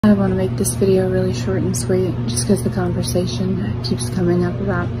I want to make this video really short and sweet just because the conversation keeps coming up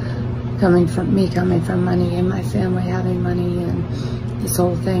about coming from money and my family having money and this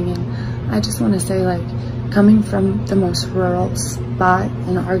whole thing. And I just want to say, like, coming from the most rural spot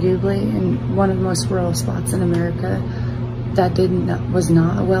and arguably in one of the most rural spots in America that was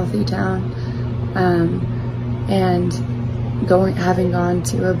not a wealthy town, and having gone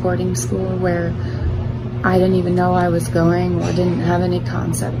to a boarding school where I didn't even know I was going or didn't have any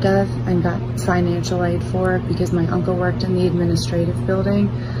concept of, and got financial aid for it because my uncle worked in the administrative building,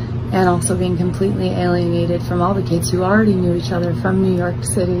 and also being completely alienated from all the kids who already knew each other from New York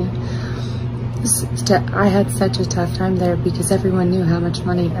City. I had such a tough time there because everyone knew how much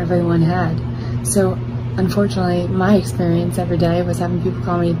money everyone had. So unfortunately, my experience every day was having people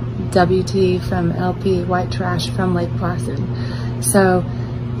call me WT from LP, white trash from Lake Placid. So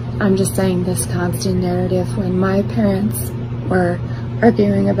I'm just saying, this constant narrative when my parents were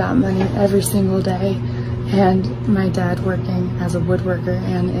arguing about money every single day, and my dad working as a woodworker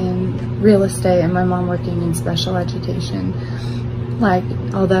and in real estate, and my mom working in special education. Like,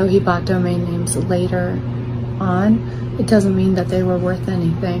 although he bought domain names later on, it doesn't mean that they were worth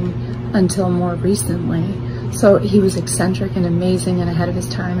anything until more recently. So he was eccentric and amazing and ahead of his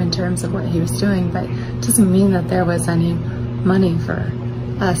time in terms of what he was doing, but it doesn't mean that there was any money for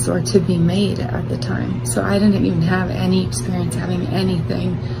us or to be made at the time. So I didn't even have any experience having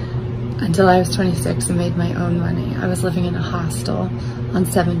anything until I was 26 and made my own money. I was living in a hostel on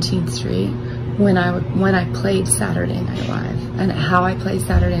 17th Street when I played Saturday Night Live. And how I played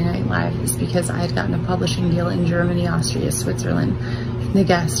Saturday Night Live is because I had gotten a publishing deal in Germany, Austria, Switzerland, in the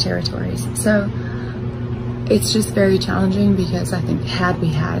gas territories. So it's just very challenging because I think had we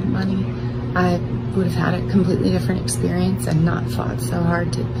had money, I would have had a completely different experience and not fought so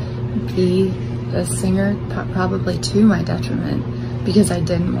hard to be a singer, probably to my detriment, because I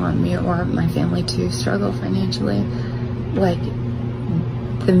didn't want me or my family to struggle financially. Like,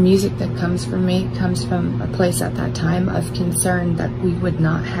 the music that comes from me comes from a place at that time of concern that we would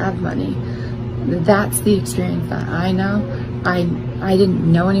not have money. That's the experience that I know. I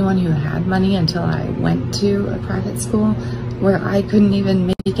didn't know anyone who had money until I went to a private school where I couldn't even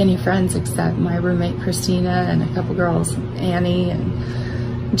make any friends except my roommate Christina and a couple girls, Annie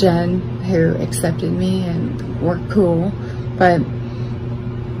and Jen, who accepted me and were cool. But,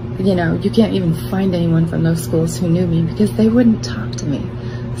 you know, you can't even find anyone from those schools who knew me because they wouldn't talk to me.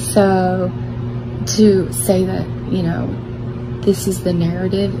 So to say that, you know, this is the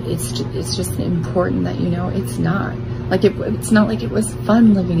narrative, it's just important that you know it's not. Like, it's not like it was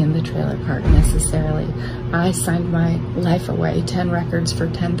fun living in the trailer park necessarily. I signed my life away, 10 records for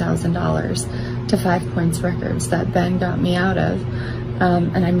 $10,000 to 5 Points Records that Ben got me out of.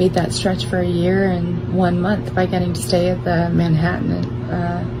 And I made that stretch for a year and 1 month by getting to stay at the Manhattan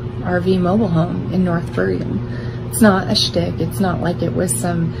RV mobile home in North Bergen. It's not a shtick. It's not like it was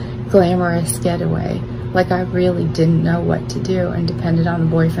some glamorous getaway. Like, I really didn't know what to do and depended on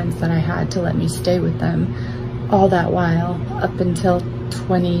the boyfriends that I had to let me stay with them. All that while, up until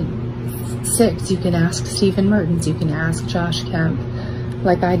 26, you can ask Stephen Mertens, you can ask Josh Kemp.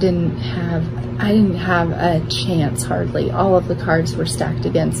 Like, I didn't have a chance, hardly. All of the cards were stacked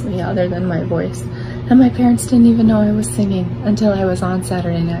against me other than my voice. And my parents didn't even know I was singing until I was on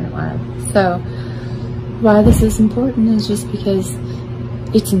Saturday Night Live. So why this is important is just because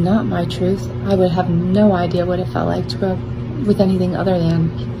it's not my truth. I would have no idea what it felt like to grow up with anything other than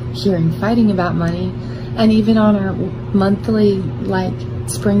hearing fighting about money. And even on our monthly, like,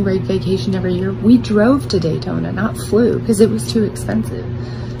 spring break vacation every year, we drove to Daytona, not flew, because it was too expensive.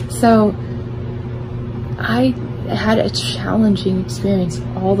 So I had a challenging experience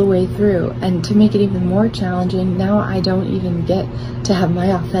all the way through. And to make it even more challenging, now I don't even get to have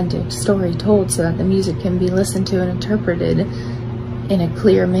my authentic story told so that the music can be listened to and interpreted in a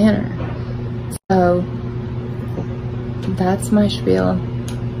clear manner. So that's my spiel,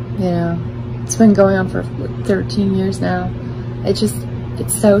 you know. It's been going on for 13 years now. It's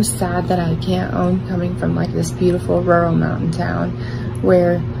so sad that I can't own coming from like this beautiful rural mountain town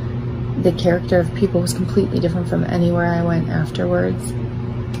where the character of people was completely different from anywhere I went afterwards.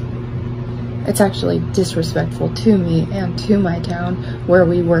 It's actually disrespectful to me and to my town where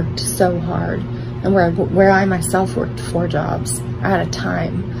we worked so hard and where I myself worked 4 jobs at a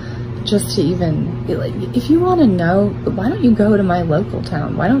time just to even be like, if you want to know, why don't you go to my local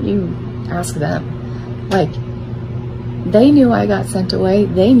town? Why don't you ask them? Like, they knew I got sent away.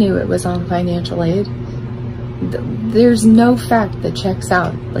 They knew it was on financial aid. There's no fact that checks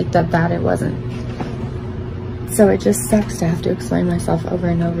out like that it wasn't. So it just sucks to have to explain myself over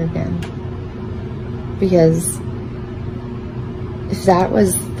and over again. Because if that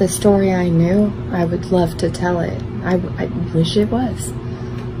was the story I knew, I would love to tell it. I wish it was.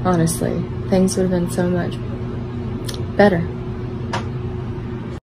 Honestly, things would have been so much better.